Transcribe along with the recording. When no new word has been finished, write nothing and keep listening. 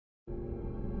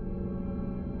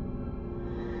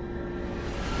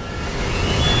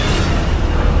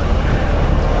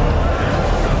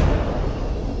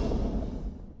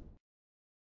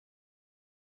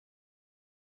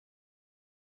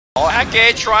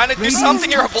Ake trying to do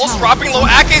something here. Volt's dropping low.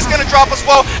 Ake's gonna drop as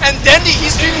well. And Dendi,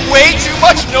 he's doing way too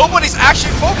much. Nobody's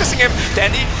actually focusing him.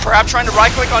 Dendi perhaps trying to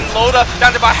right click on Loda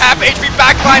down to about half HP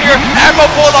backline here.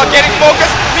 Admiral Bulldog getting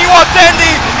focused. Meanwhile,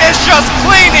 Dendi is just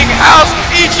cleaning house.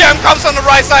 EGM comes on the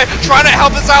right side, trying to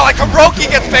help us out. Like Hiroki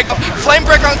gets picked up.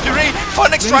 Flamebreaker on 3.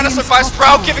 Funix trying to survive.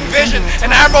 Sprout giving vision.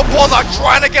 And Admiral Bulldog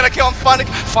trying to get a kill on Funix.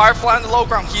 Firefly on the low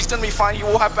ground. He's gonna be fine. He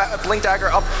will have a Blink Dagger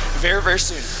up very, very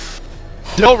soon.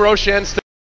 Still Roshan still.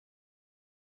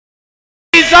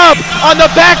 He's up on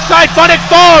the backside. Funix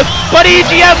falls, but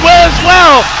EGM will as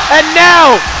well. And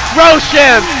now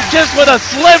Roshan just with a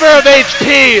sliver of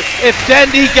HP. If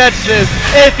Dendi gets this,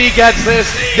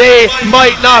 they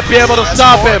might not be able to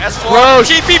stop him.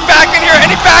 GP back in here,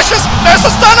 and he bashes. There's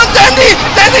a stun on Dendi.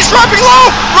 Dendi's dropping low.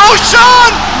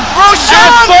 Roshan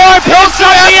S4 picks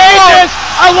up the Aegis.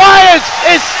 Alliance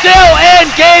is still in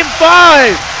game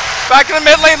 5. Back in the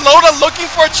mid lane, Loda looking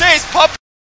for a chase. Pup.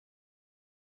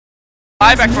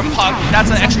 Buyback from Pup.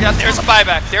 There's a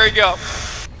buyback. There you go.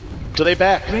 So they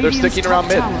back. They're sticking around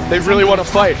mid. They really want to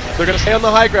fight. They're going to stay on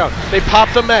the high ground. They pop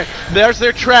the mech. There's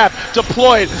their trap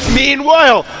deployed.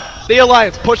 Meanwhile, the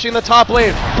Alliance pushing the top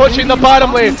lane, pushing the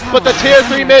bottom lane, but the tier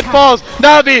 3 mid falls.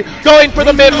 Navi going for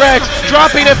the mid Rex,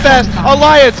 dropping it fast.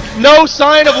 Alliance, no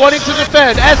sign of wanting to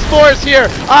defend. S4 is here.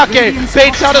 Ake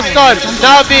baits out a stun.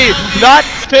 Navi not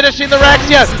finishing the Rex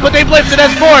yet, but they've lifted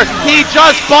S4. He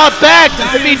just bought back.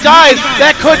 If he dies,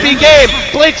 that could be game.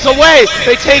 Blinks away.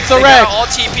 They take the Rex. All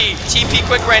TP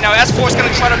quick right now. S4 is going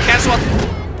to try to cancel out.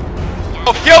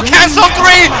 Yo, cancel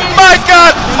 3! My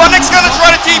god! Funix gonna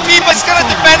try to TP, but he's gonna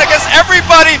defend against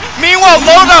everybody. Meanwhile,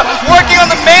 Loda working on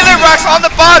the melee racks on the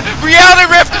bot. Reality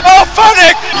Rift. Oh,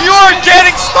 Funix! You're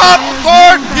getting stopped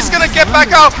hard! He's gonna get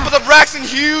back out, but the racks in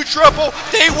huge trouble.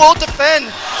 They will defend.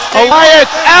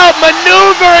 Alliance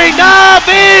outmaneuvering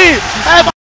Navi!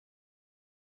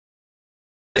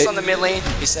 On the mid lane,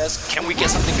 he says, can we get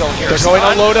something going here? They're going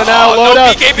on Loda Oh, now. Loda.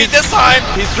 No BKB this time.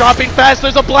 He's dropping fast.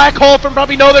 There's a black hole from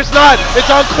Probably. No, there's not. It's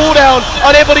on cooldown.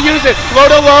 Unable to use it.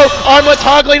 Loda low. Armlet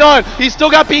toggling on. He's still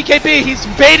got BKB. He's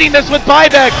baiting this with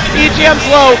buyback. EGM's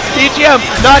low. EGM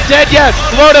not dead yet.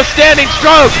 Loda standing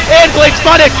strong. And Blink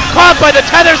Funix caught by the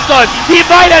tether stun. He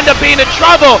might end up being in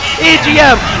trouble.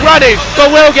 EGM running, but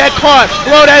will get caught.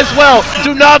 Loda as well.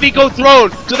 Do Navi go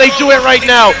throne? Do they do it right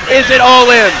now? Is it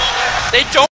all in? They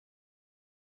don't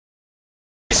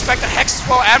expect a hex as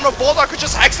well. Admiral Bulldog could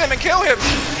just hex him and kill him.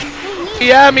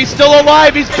 Yeah, he's still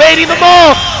alive. He's baiting them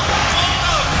all.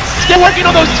 Still working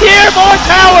on those tier 4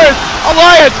 towers.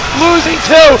 Alliance losing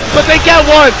 2, but they get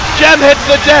 1. Gem hits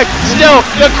the deck. Still,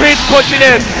 the creep's pushing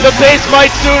in. The base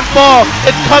might soon fall.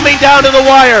 It's coming down to the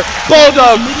wire.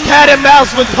 Bulldog, cat and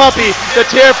mouse with Puppy. The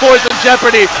tier 4's in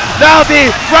jeopardy. Navi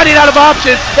running out of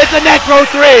options. It's a Necro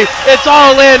 3. It's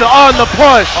all in on the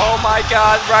push. Oh my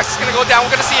god, Rax is gonna go down.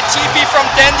 We're gonna see a TP from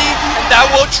Dendi, and that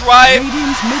will drive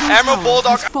Admiral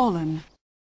Bulldog.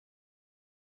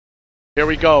 Here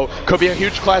we go. Could be a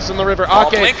huge clash in the river. Oh,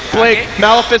 Ake, Blink,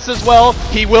 Malefice as well.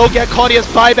 He will get caught. He has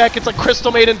buyback. It's a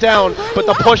Crystal Maiden down, but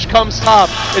the push comes top.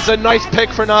 It's a nice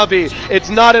pick for Navi. It's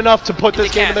not enough to put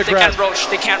this game in their grasp.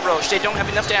 They can't roach. They don't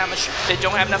have enough damage. They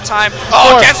don't have enough time.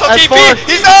 Oh, cancel TP!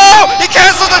 He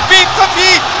canceled the beat.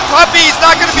 Puppy, he's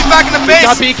not going to be back in the base.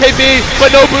 Got BKB,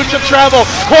 but no boots of travel.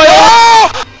 Coil.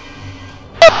 Oh!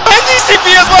 And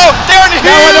DCP as well! They're in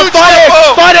huge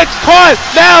trouble! Funix caught!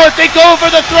 Now if they go for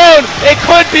the throne, it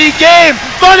could be game!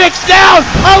 Funix down!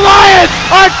 Alliance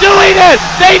are doing it!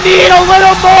 They need a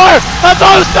little more of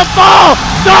those to fall!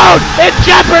 Throne in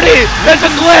jeopardy! There's a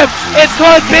glyph! It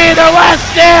could be their last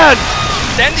stand!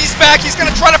 Dendi's back, he's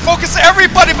gonna try to focus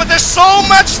everybody, but there's so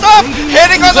much stuff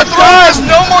hitting on the throne. There's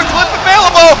no more glyph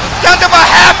available. Down to about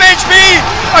half HP,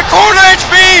 a quarter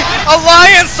HP.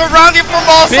 Alliance surrounding from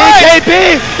all sides.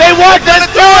 BKB, they want this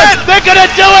throne. They're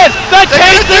gonna do it. The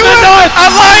case in the north.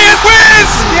 Alliance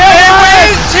wins. They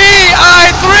win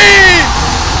TI3.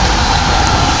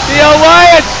 The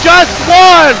Alliance just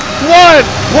won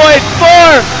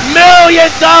 $1.4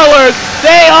 million.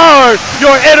 They are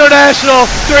your International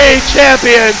 3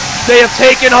 champions. They have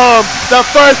taken home the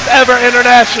first ever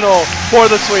International for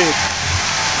the Swedes.